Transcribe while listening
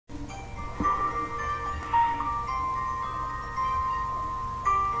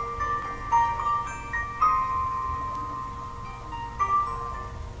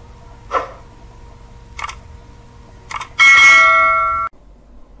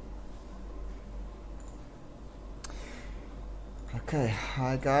Okay,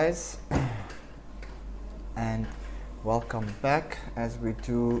 hi guys, and welcome back as we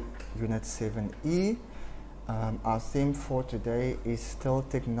do Unit 7E. Our theme for today is still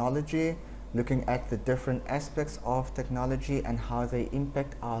technology, looking at the different aspects of technology and how they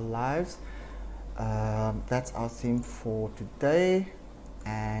impact our lives. That's our theme for today,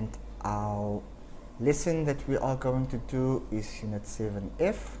 and our lesson that we are going to do is Unit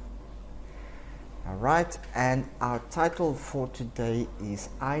 7F. Alright, and our title for today is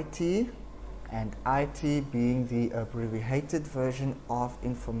IT, and IT being the abbreviated version of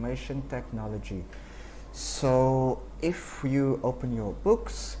information technology. So if you open your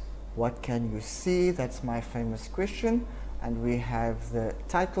books, what can you see? That's my famous question. And we have the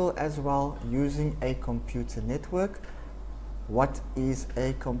title as well, using a computer network. What is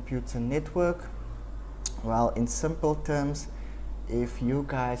a computer network? Well, in simple terms, if you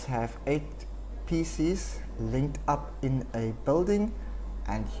guys have 8 PCs linked up in a building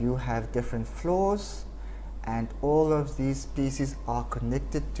and you have different floors and all of these PCs are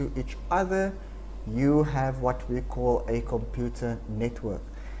connected to each other, you have what we call a computer network.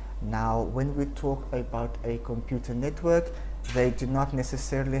 Now, when we talk about a computer network, they do not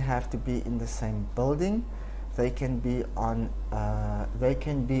necessarily have to be in the same building. They can be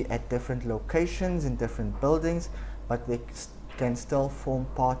at different locations in different buildings, but they can still form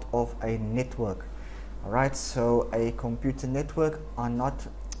part of a network. Alright, so a computer network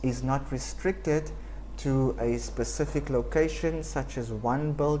is not restricted to a specific location such as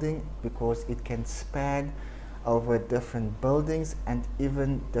one building, because it can span over different buildings and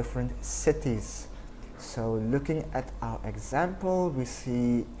even different cities. So looking at our example, we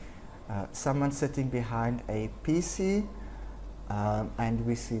see someone sitting behind a PC, and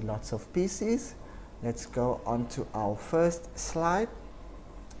we see lots of PCs. Let's go on to our first slide.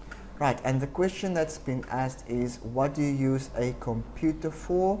 Right, and the question that's been asked is, what do you use a computer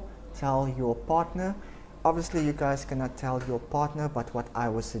for? Tell your partner. Obviously, you guys cannot tell your partner, but what I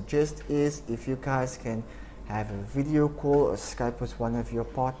would suggest is, if you guys can have a video call or Skype with one of your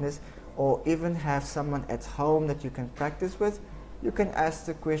partners, or even have someone at home that you can practice with, you can ask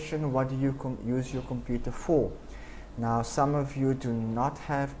the question, what do you use your computer for? Now, some of you do not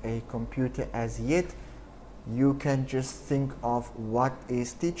have a computer as yet. You can just think of what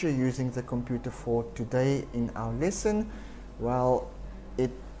is teacher using the computer for today in our lesson. Well,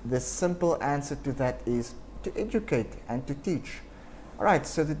 the simple answer to that is to educate and to teach. Alright,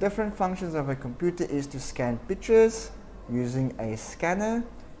 so the different functions of a computer is to scan pictures using a scanner,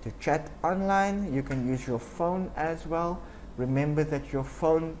 to chat online. You can use your phone as well. Remember that your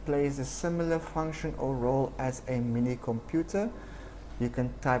phone plays a similar function or role as a mini computer. You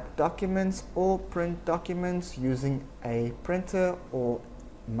can type documents or print documents using a printer or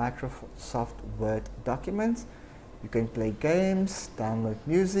Microsoft Word documents. You can play games, download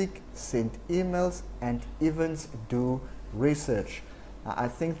music, send emails, and even do research. I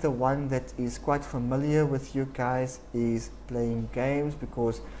think the one that is quite familiar with you guys is playing games,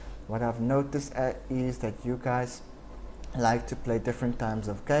 because what I've noticed is that you guys like to play different types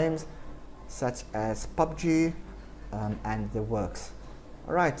of games, such as PUBG and the works.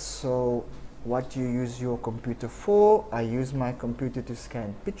 Alright, so what do you use your computer for? I use my computer to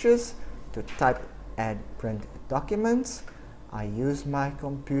scan pictures, to type and print documents. I use my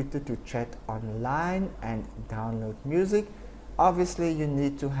computer to chat online and download music. Obviously, you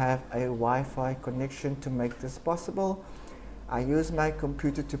need to have a Wi-Fi connection to make this possible. I use my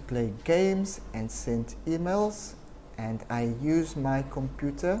computer to play games and send emails. And I use my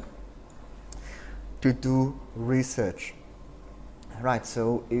computer to do research. Right,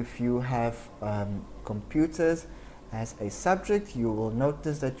 so if you have computers as a subject, you will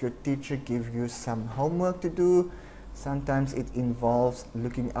notice that your teacher gives you some homework to do. Sometimes it involves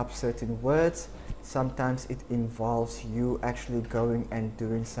looking up certain words. Sometimes it involves you actually going and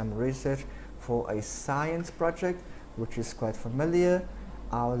doing some research for a science project, which is quite familiar.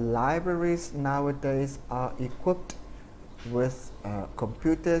 Our libraries nowadays are equipped with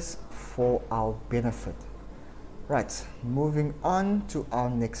computers for our benefit. Right, moving on to our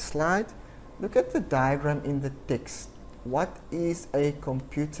next slide. Look at the diagram in the text. What is a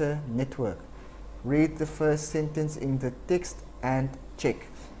computer network? Read the first sentence in the text and check.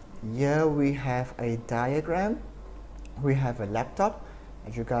 Here we have a diagram. We have a laptop.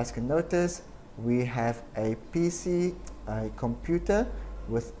 As you guys can notice, we have a PC, a computer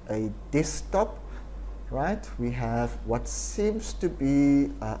with a desktop. Right, we have what seems to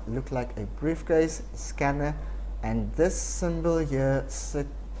be look like a briefcase, scanner, and this symbol here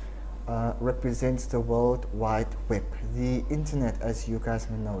represents the World Wide Web, the internet as you guys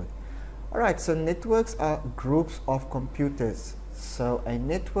may know it. Alright, so networks are groups of computers. So a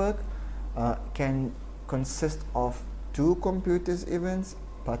network can consist of 2 computers even,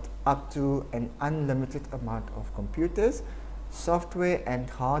 but up to an unlimited amount of computers, software and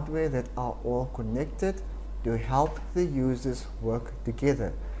hardware that are all connected to help the users work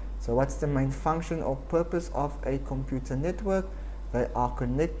together. So what's the main function or purpose of a computer network? They are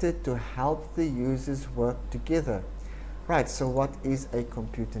connected to help the users work together. Right, so what is a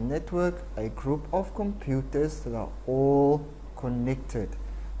computer network? A group of computers that are all connected.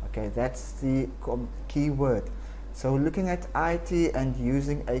 Okay, that's the key word. So looking at IT and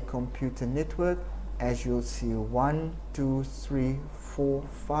using a computer network, as you'll see 1, 2, 3, 4,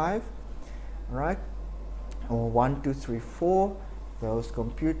 5, right? Or 1, 2, 3, 4. Those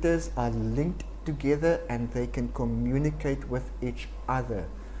computers are linked together and they can communicate with each other.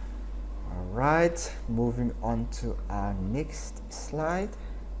 Alright, moving on to our next slide.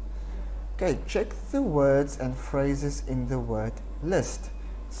 Okay, check the words and phrases in the word list.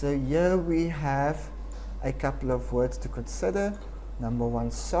 So here we have a couple of words to consider. Number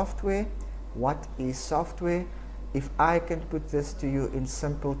 1, software. What is software? If I can put this to you in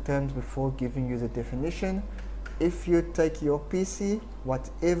simple terms before giving you the definition, if you take your PC,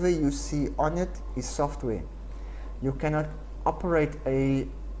 whatever you see on it is software. You cannot operate a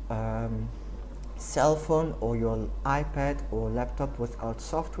cell phone or your iPad or laptop without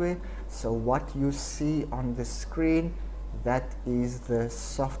software. So what you see on the screen, that is the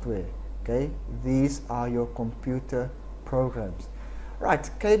software. Okay, these are your computer programs. Right,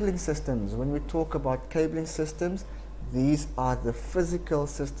 cabling systems. When we talk about cabling systems, these are the physical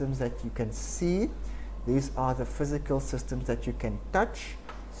systems that you can see. These are the physical systems that you can touch.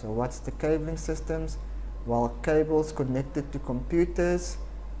 So what's the cabling systems? Well, cables connected to computers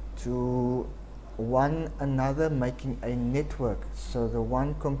to one another, making a network. So the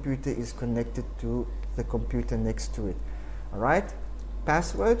one computer is connected to the computer next to it. Alright,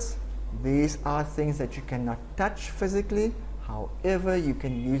 passwords. These are things that you cannot touch physically. However, you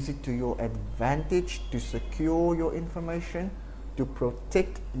can use it to your advantage to secure your information, to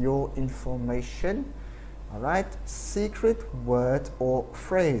protect your information. Alright, secret word or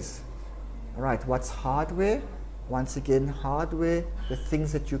phrase. Alright, what's hardware? Once again, hardware, the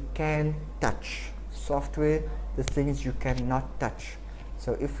things that you can touch. Software, the things you cannot touch.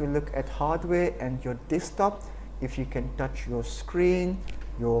 So if you look at hardware and your desktop, if you can touch your screen,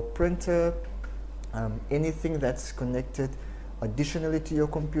 your printer, anything that's connected additionally to your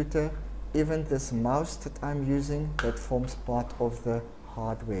computer, even this mouse that I'm using, that forms part of the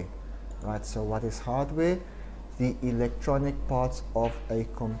hardware. Right, so what is hardware? The electronic parts of a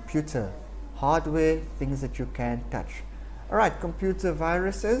computer. Hardware, things that you can touch. Alright, computer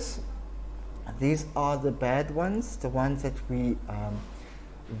viruses. These are the bad ones, the ones that we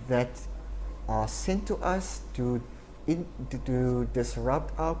that are sent to us to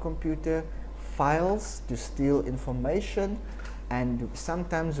disrupt our computer, files, to steal information, and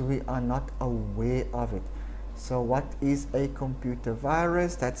sometimes we are not aware of it. So what is a computer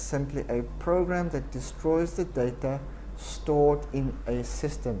virus? That's simply a program that destroys the data stored in a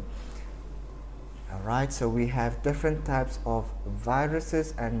system. Alright, so we have different types of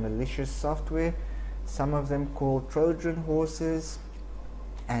viruses and malicious software, some of them called Trojan horses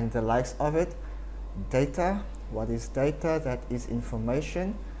and the likes of it. Data, what is data? That is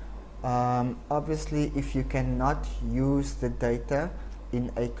information. Obviously, if you cannot use the data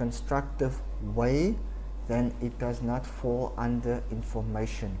in a constructive way, then it does not fall under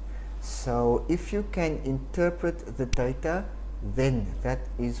information. So if you can interpret the data, then that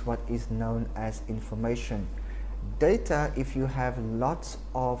is what is known as information. Data, if you have lots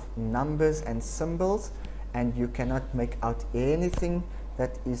of numbers and symbols and you cannot make out anything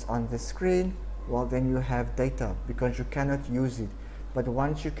that is on the screen, well, then you have data because you cannot use it. But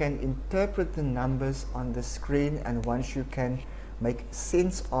once you can interpret the numbers on the screen and once you can make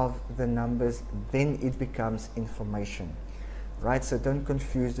sense of the numbers, then it becomes information. Right, so don't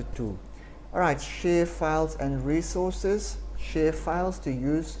confuse the two. Alright, share files and resources. Share files to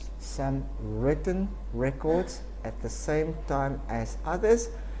use some written records at the same time as others.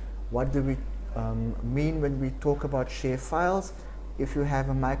 What do we mean when we talk about share files? If you have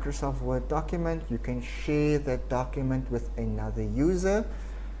a Microsoft Word document, you can share that document with another user.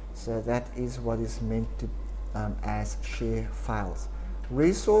 So that is what is meant to as share files.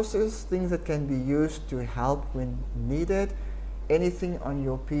 Resources, things that can be used to help when needed. Anything on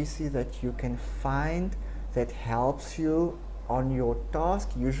your PC that you can find that helps you on your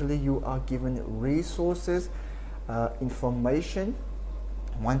task. Usually you are given resources, information.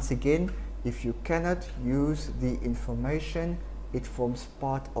 Once again, if you cannot use the information, it forms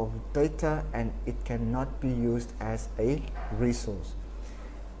part of data and it cannot be used as a resource.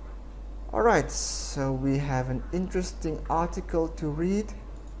 Alright, so we have an interesting article to read,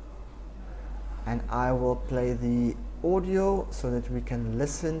 and I will play the audio so that we can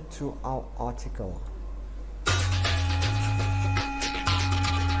listen to our article.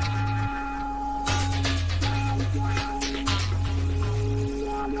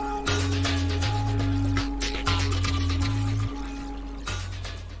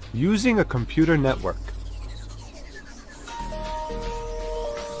 Using a computer network.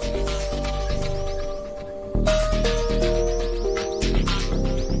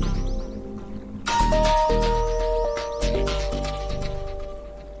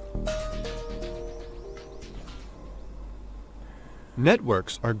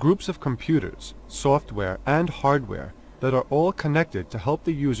 Networks are groups of computers, software, and hardware that are all connected to help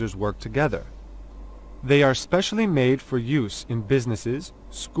the users work together. They are specially made for use in businesses,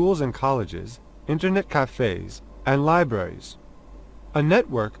 schools and colleges, internet cafes, and libraries. A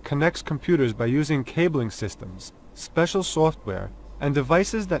network connects computers by using cabling systems, special software, and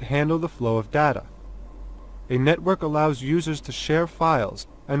devices that handle the flow of data. A network allows users to share files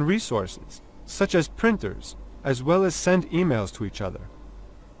and resources, such as printers, as well as send emails to each other.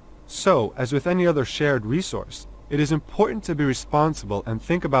 So, as with any other shared resource, it is important to be responsible and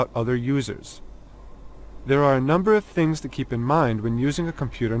think about other users. There are a number of things to keep in mind when using a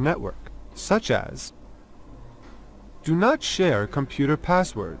computer network, such as: do not share computer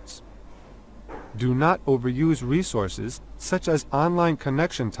passwords. Do not overuse resources such as online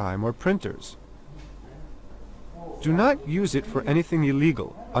connection time or printers. Do not use it for anything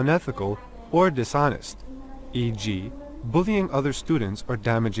illegal, unethical, or dishonest, e.g., bullying other students or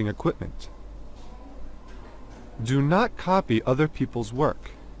damaging equipment. Do not copy other people's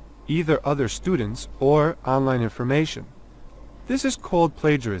work, either other students or online information. This is called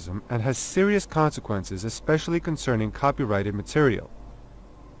plagiarism and has serious consequences, especially concerning copyrighted material.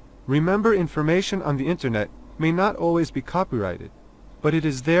 Remember, information on the internet may not always be copyrighted, but it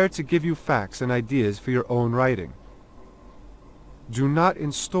is there to give you facts and ideas for your own writing. Do not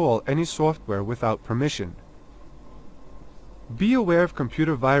install any software without permission. Be aware of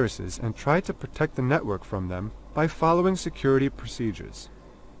computer viruses and try to protect the network from them by following security procedures.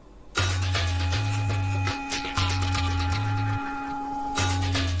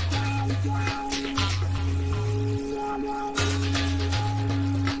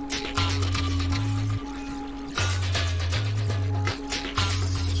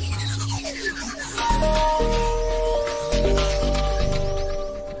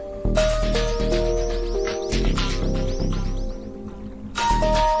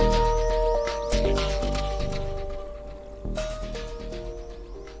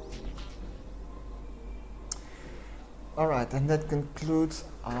 Alright, and that concludes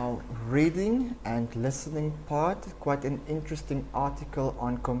our reading and listening part. Quite an interesting article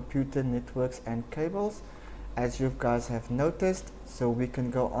on computer networks and cables, as you guys have noticed, so we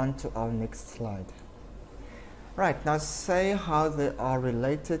can go on to our next slide. Right, now say how they are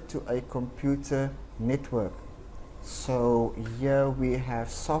related to a computer network. So here we have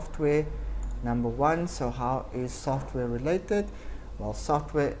software, number one. So how is software related? Well,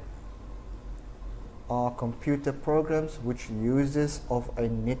 software are computer programs which users of a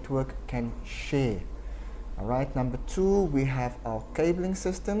network can share. Alright, number two, we have our cabling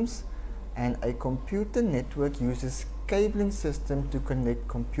systems, and a computer network uses cabling system to connect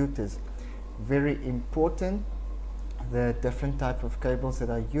computers. Very important, the different type of cables that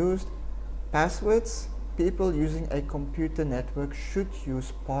are used. Passwords, people using a computer network should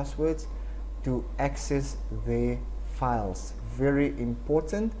use passwords to access their files. Very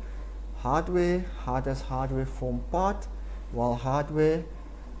important. Hardware, how does hardware form part? Well, hardware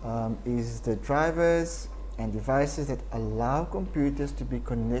is the drivers and devices that allow computers to be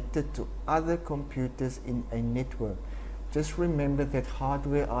connected to other computers in a network. Just remember that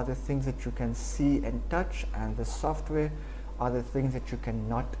hardware are the things that you can see and touch, and the software are the things that you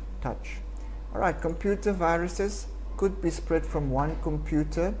cannot touch. Alright, computer viruses could be spread from one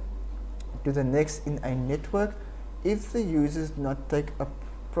computer to the next in a network if the users do not take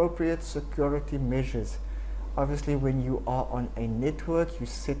appropriate security measures. Obviously, when you are on a network, you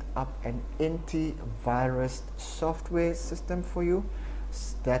set up an antivirus software system for you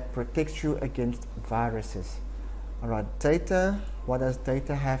that protects you against viruses. Alright, data. What does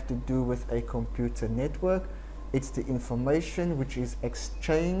data have to do with a computer network? It's the information which is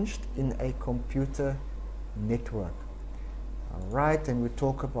exchanged in a computer network. Alright, and we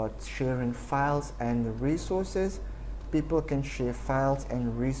talk about sharing files and resources. People can share files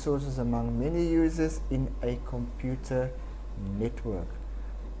and resources among many users in a computer network.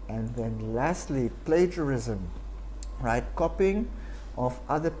 And then lastly, plagiarism, right? Copying of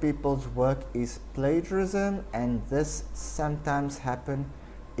other people's work is plagiarism, and this sometimes happens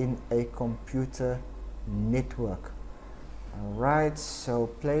in a computer network. Alright, so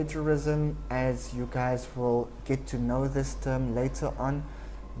plagiarism, as you guys will get to know this term later on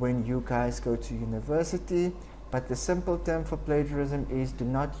when you guys go to university, but the simple term for plagiarism is do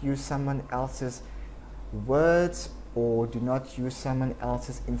not use someone else's words or do not use someone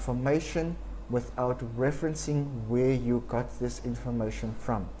else's information without referencing where you got this information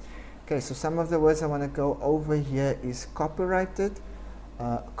from. Okay, so some of the words I want to go over here is copyrighted.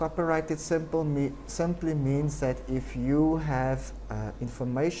 Copyrighted simply means that if you have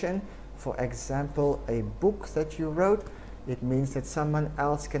information, for example, a book that you wrote, it means that someone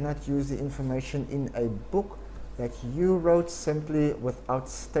else cannot use the information in a book that you wrote simply without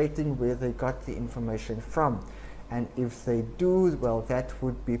stating where they got the information from. And if they do, well, that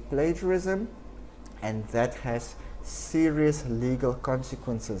would be plagiarism, and that has serious legal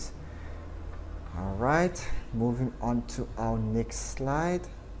consequences. Alright, moving on to our next slide.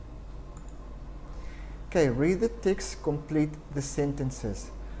 Okay, read the text, complete the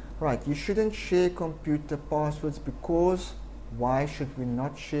sentences. Right, you shouldn't share computer passwords because, why should we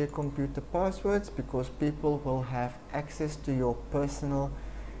not share computer passwords? Because people will have access to your personal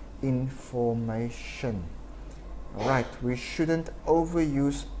information. Right, we shouldn't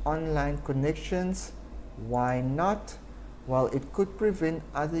overuse online connections. Why not? Well, it could prevent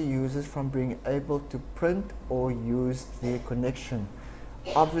other users from being able to print or use their connection.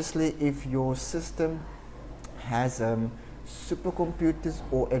 Obviously, if your system has supercomputers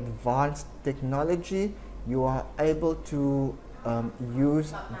or advanced technology, you are able to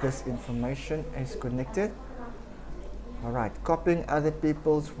use this information as connected. Alright, copying other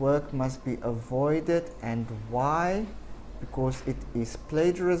people's work must be avoided. And why? Because it is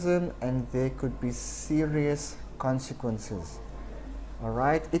plagiarism and there could be serious consequences.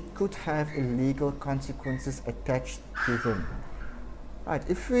 Alright, it could have illegal consequences attached to them. Right,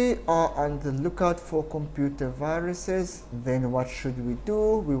 if we are on the lookout for computer viruses, then what should we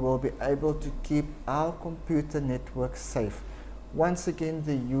do? We will be able to keep our computer network safe. Once again,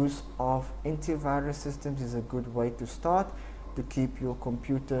 the use of antivirus systems is a good way to start to keep your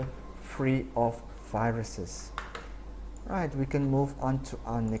computer free of viruses. Right, we can move on to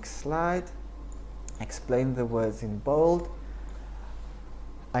our next slide. Explain the words in bold.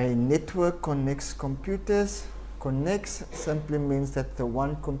 A network connects computers. Connects simply means that the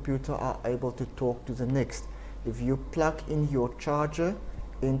one computer are able to talk to the next. If you plug in your charger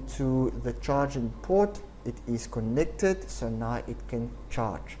into the charging port, it is connected, so now it can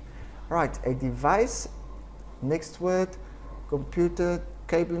charge. Right, a device, next word, computer,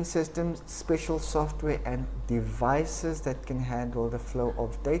 cabling systems, special software and devices that can handle the flow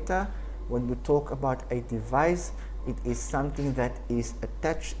of data. When we talk about a device, it is something that is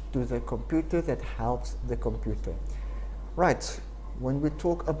attached to the computer that helps the computer. Right, when we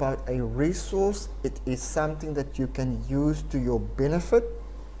talk about a resource, it is something that you can use to your benefit,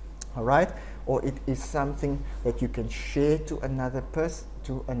 all right, or it is something that you can share to another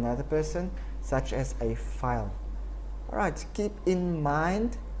person, such as a file. All right, keep in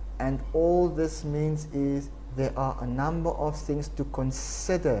mind, and all this means is there are a number of things to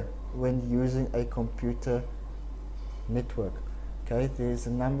consider when using a computer network. Okay, there's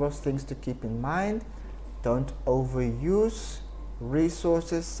a number of things to keep in mind. Don't overuse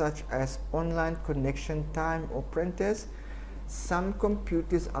resources such as online connection time or printers. Some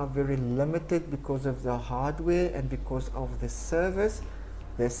computers are very limited because of the hardware and because of the service.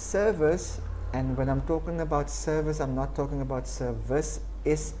 The service, and when I'm talking about service, I'm not talking about service,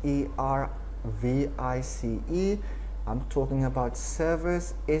 S-E-R-V-I-C-E. I'm talking about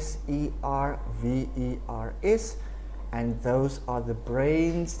servers, S-E-R-V-E-R-S, and those are the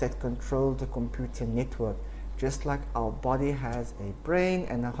brains that control the computer network. Just like our body has a brain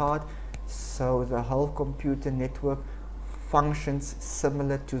and a heart, so the whole computer network functions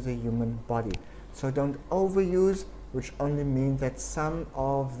similar to the human body. So don't overuse, which only means that some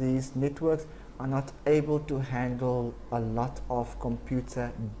of these networks are not able to handle a lot of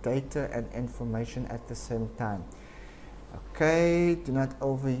computer data and information at the same time. Okay, do not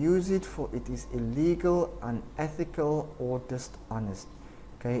overuse it, for it is illegal, unethical, or dishonest.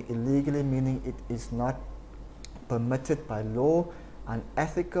 Okay, illegally meaning it is not permitted by law.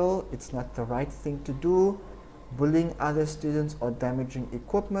 Unethical, it's not the right thing to do. Bullying other students or damaging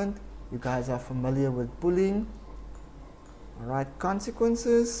equipment. You guys are familiar with bullying. Alright,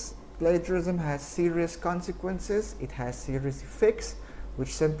 consequences. Plagiarism has serious consequences. It has serious effects,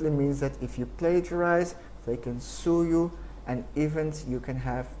 which simply means that if you plagiarize, they can sue you and even you can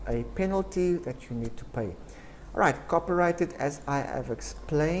have a penalty that you need to pay. Alright, copyrighted, as I have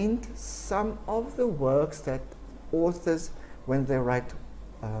explained, some of the works that authors, when they write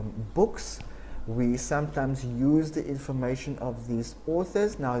books, we sometimes use the information of these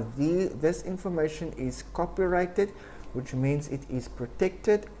authors. Now this information is copyrighted, which means it is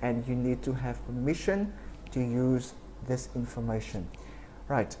protected and you need to have permission to use this information.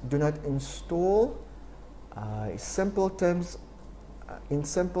 Right, do not install. In simple terms,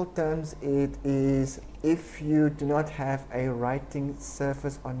 it is if you do not have a writing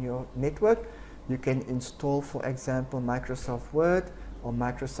surface on your network, you can install, for example, Microsoft Word or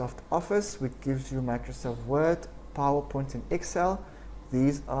Microsoft Office, which gives you Microsoft Word, PowerPoint and Excel.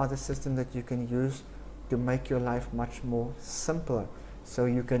 These are the systems that you can use to make your life much more simpler. So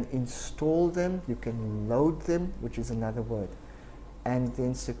you can install them, you can load them, which is another word. And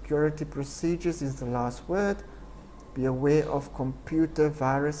then security procedures is the last word. Be aware of computer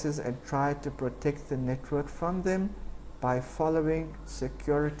viruses and try to protect the network from them by following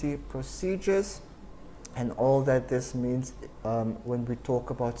security procedures. And all that this means when we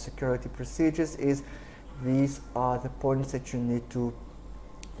talk about security procedures is these are the points that you need to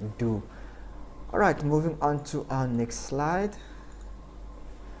do. Alright, moving on to our next slide.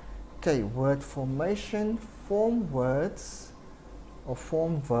 Okay, word formation. Form words or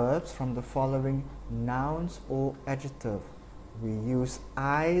form verbs from the following nouns or adjective. We use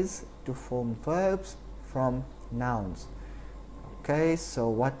eyes to form verbs from nouns. Okay, so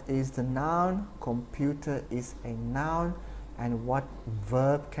what is the noun? Computer is a noun. And what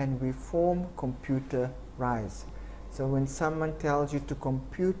verb can we form? Computerize. So when someone tells you to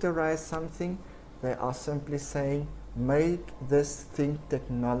computerize something, they are simply saying, make this thing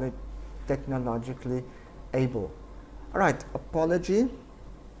technologically able. Alright, apology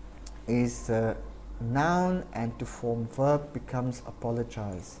is the noun, and to form verb becomes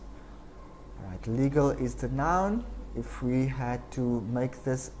apologize. Alright, legal is the noun. If we had to make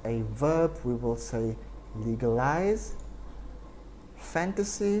this a verb, we will say legalize.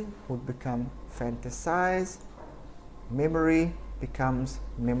 Fantasy would become fantasize. Memory becomes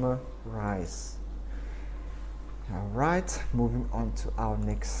memorize. Alright, moving on to our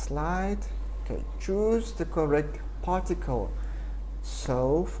next slide. Okay, choose the correct particle.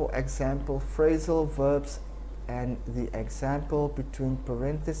 So, for example, phrasal verbs, and the example between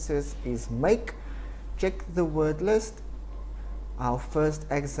parentheses is make. Check the word list. Our first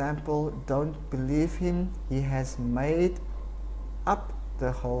example, don't believe him, he has made up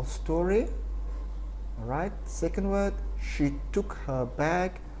the whole story. Alright, second word, she took her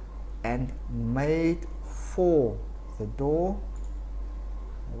bag and made for the door.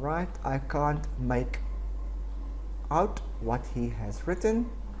 Alright, I can't make out what he has written.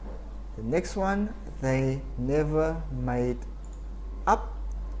 The next one, they never made up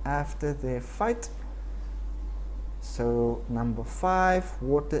after their fight. So number 5,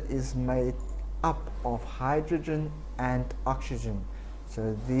 water is made up of hydrogen and oxygen.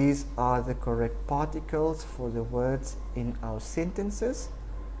 So these are the correct particles for the words in our sentences.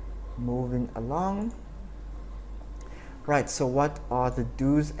 Moving along. Right, so what are the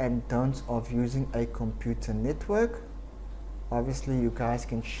do's and don'ts of using a computer network? Obviously you guys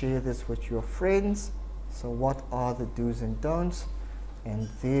can share this with your friends. So what are the do's and don'ts? And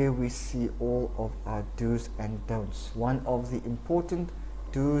there we see all of our do's and don'ts. One of the important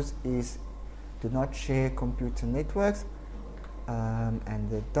do's is do not share computer networks, and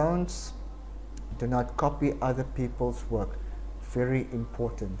the don'ts, do not copy other people's work. Very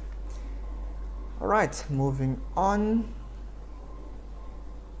important. Alright, moving on.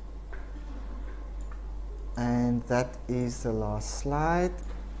 And that is the last slide.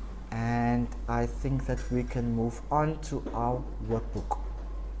 And I think that we can move on to our workbook.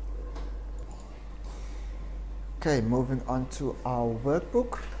 Okay, moving on to our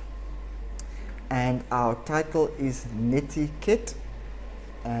workbook. And our title is Netiquette.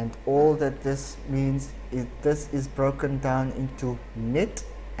 And all that this means is this is broken down into net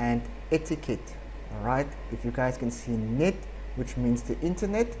and etiquette. Alright, if you guys can see net, which means the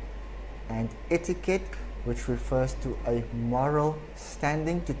internet, and etiquette, which refers to a moral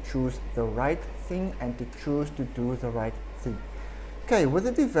standing to choose the right thing and to choose to do the right thing. Okay, with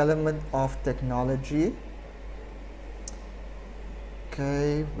the development of technology,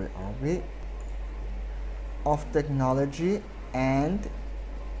 okay, where are we? Of technology and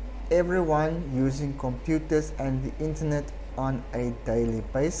everyone using computers and the internet on a daily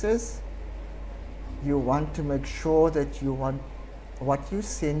basis, you want to make sure that what you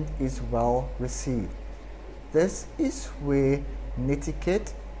send is well received. This is where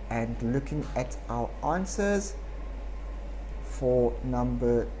netiquette and looking at our answers for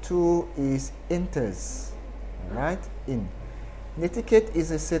number 2 is enters. Alright, in. Netiquette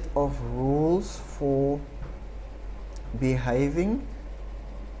is a set of rules for behaving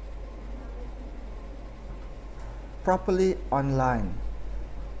properly online.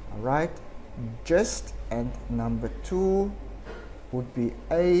 Alright, just, and number 2 would be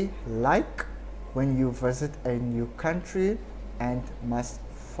A, like when you visit a new country and must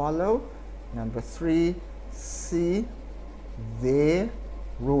follow. Number 3, C, their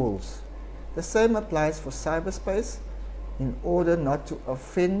rules. The same applies for cyberspace. In order not to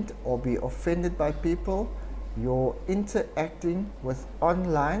offend or be offended by people you're interacting with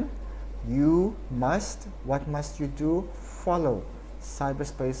online, you must, what must you do? Follow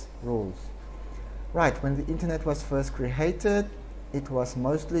cyberspace rules. Right, when the internet was first created, it was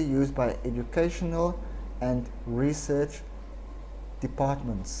mostly used by educational and research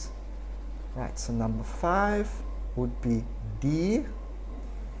departments. Right, so number 5 would be D.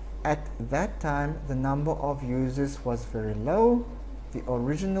 At that time, the number of users was very low. The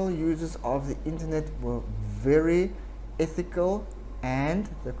original users of the internet were very ethical, and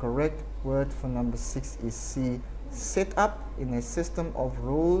the correct word for number 6 is C, set up in a system of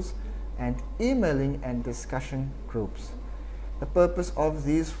rules and emailing and discussion groups. The purpose of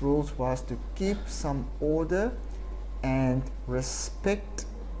these rules was to keep some order and respect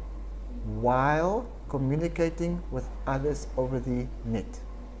while communicating with others over the net.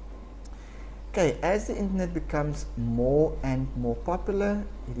 Okay, as the internet becomes more and more popular,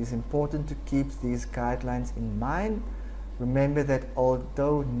 it is important to keep these guidelines in mind. Remember that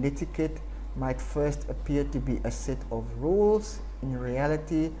although netiquette might first appear to be a set of rules, in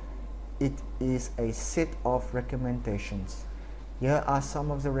reality it is a set of recommendations. Here are some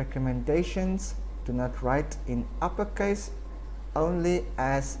of the recommendations. Do not write in uppercase, only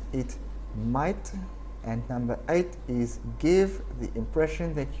as it might. And number 8 is give the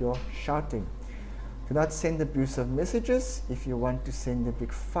impression that you're shouting. Do not send abusive messages. If you want to send a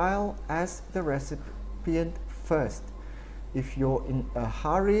big file, ask the recipient first. If you're in a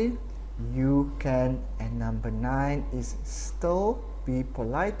hurry, you can. And number 9 is still be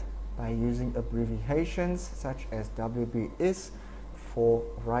polite by using abbreviations such as WBS for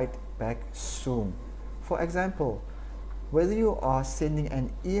write back soon. For example, whether you are sending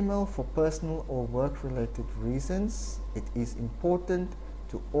an email for personal or work-related reasons, it is important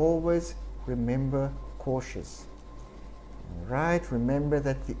to always remember cautious. Right, remember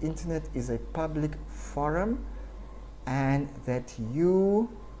that the internet is a public forum and that you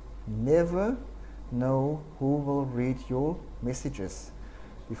never know who will read your messages.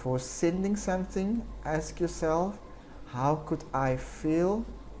 Before sending something, ask yourself, how would I feel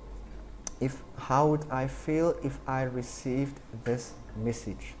if I received this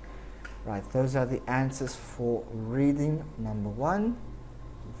message? Right, those are the answers for reading number 1.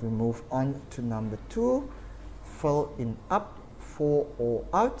 If we move on to number 2, fill in up, for or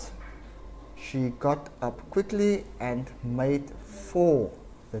out. She got up quickly and made for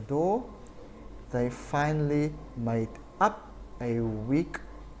the door. They finally made up a week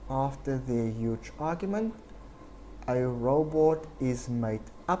after their huge argument. A robot is made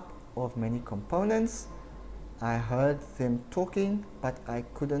up of many components. I heard them talking, but I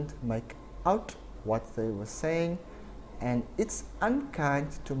couldn't make out what they were saying. And it's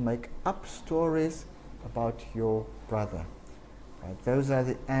unkind to make up stories about your brother. Right, those are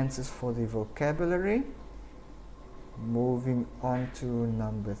the answers for the vocabulary. Moving on to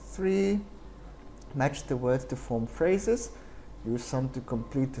number 3. Match the words to form phrases. Use some to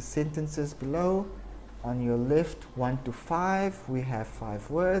complete the sentences below. On your left, 1 to 5, we have 5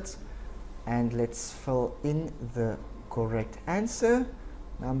 words. And let's fill in the correct answer.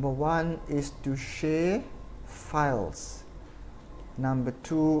 Number 1 is to share files. Number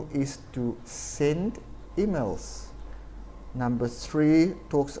 2 is to send emails. Number 3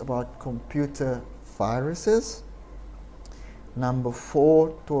 talks about computer viruses. Number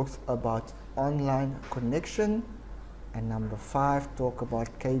 4 talks about online connection. And number 5 talk about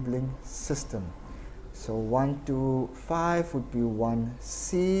cabling system. So 1 to 5 would be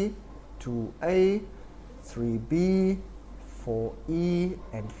 1C, 2A, 3B, 4E,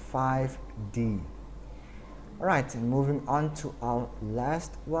 and 5D. Alright, and moving on to our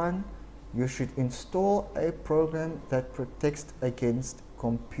last one. You should install a program that protects against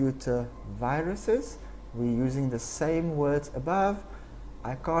computer viruses. We're using the same words above.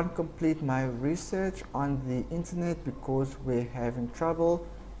 I can't complete my research on the internet because we're having trouble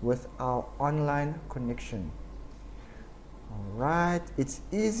with our online connection. Alright, it's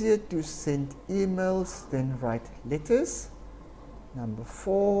easier to send emails than write letters. Number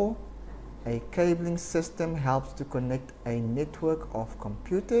 4, A cabling system helps to connect a network of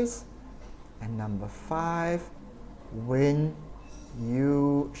computers. And number 5, when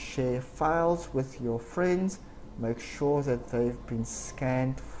you share files with your friends, make sure that they've been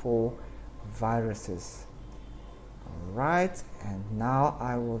scanned for viruses. Alright, and now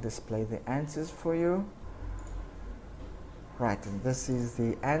I will display the answers for you. Right, and this is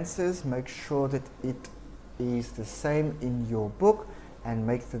the answers. Make sure that it is the same in your book and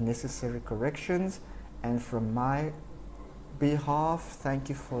make the necessary corrections. And from my behalf, thank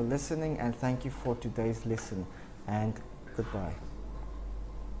you for listening and thank you for today's lesson, and goodbye.